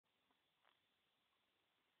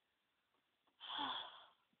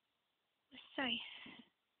safe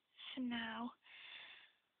for now.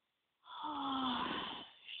 Oh,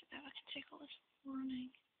 should I can take all this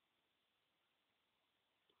running.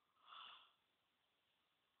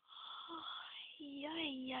 Oh,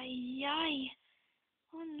 yay.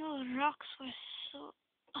 Oh no, the rocks were so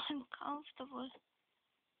uncomfortable.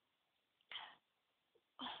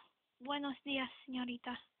 Buenos días,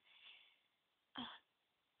 señorita.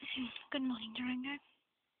 Good morning, Durango.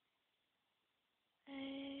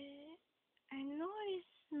 I know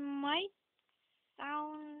this might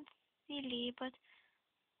sound silly, but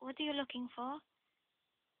what are you looking for?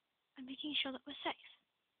 I'm making sure that we're safe.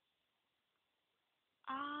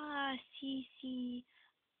 Ah, see.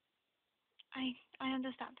 I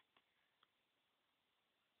understand.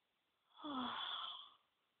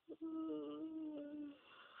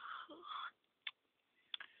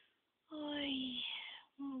 Oi,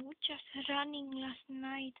 just running last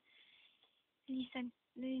night. Listen,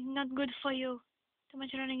 this is not good for you. Too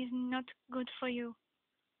much running is not good for you.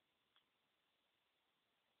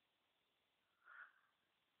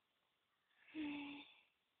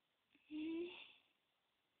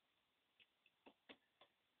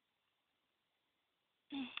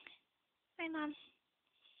 Hi, Mom.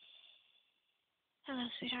 Hello,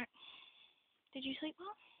 sweetheart. Did you sleep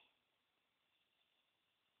well?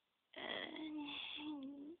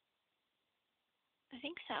 I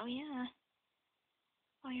think so, yeah.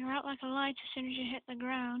 Well, you're out like a light as soon as you hit the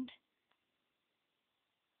ground.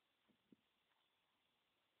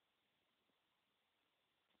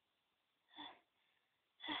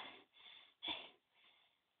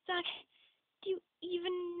 Zach, do you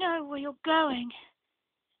even know where you're going?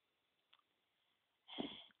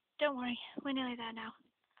 Don't worry, we're nearly there now.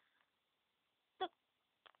 Look,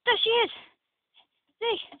 there she is!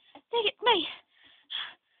 Zeke, it's me!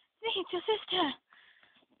 Zeke, it's your sister!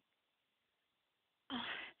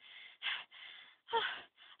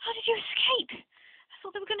 How did you escape? I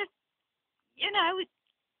thought they were gonna,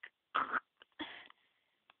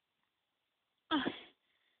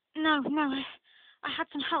 No, I had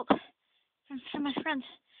some help from my friends.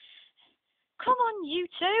 Come on, you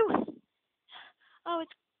two! Oh,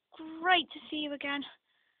 it's great to see you again.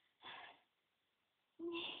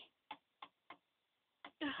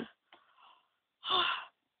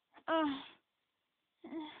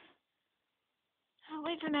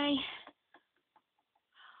 Wait for me.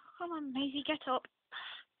 Come on, Maisie, get up.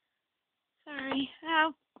 Sorry.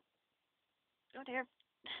 Ow. Oh dear.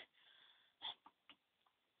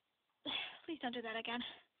 Please don't do that again.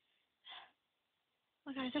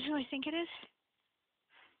 Oh God, is that who I think it is?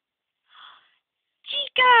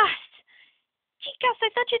 Chicas, I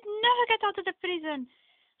thought you'd never get out of the prison.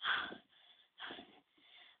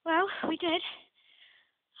 Well, we did.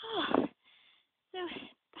 Oh, so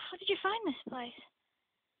how did you find this place?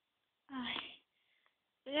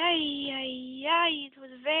 It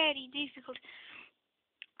was very difficult.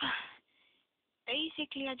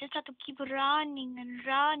 Basically, I just had to keep running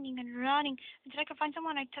until I could find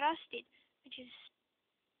someone I trusted, which is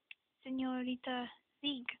Senorita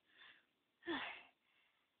Zig.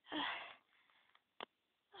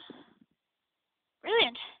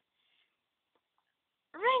 Brilliant.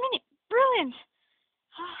 Brilliant.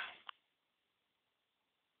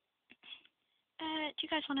 Do you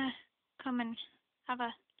guys want to come and have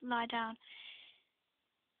a lie down?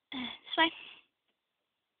 This way.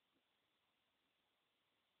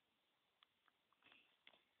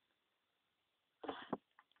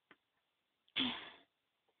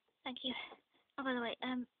 Thank you. Oh, by the way,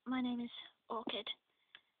 my name is Orchid,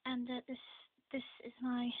 and this is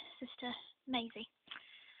my sister Maisie.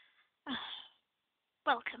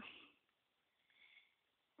 Welcome.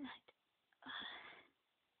 Right.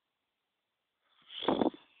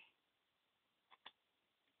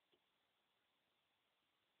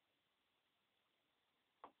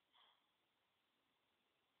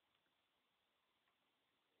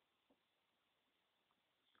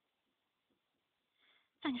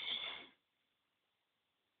 Thanks.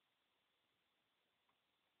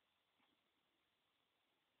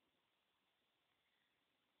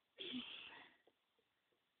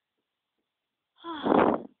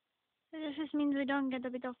 Oh, this just means we don't get a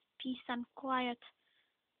bit of peace and quiet.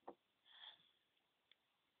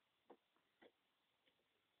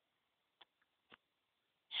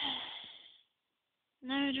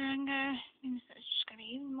 No, Durango means it's just going to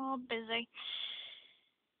be even more busy.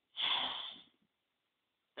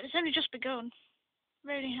 But it's only just begun. It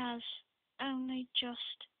really has only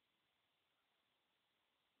just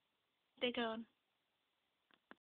begun.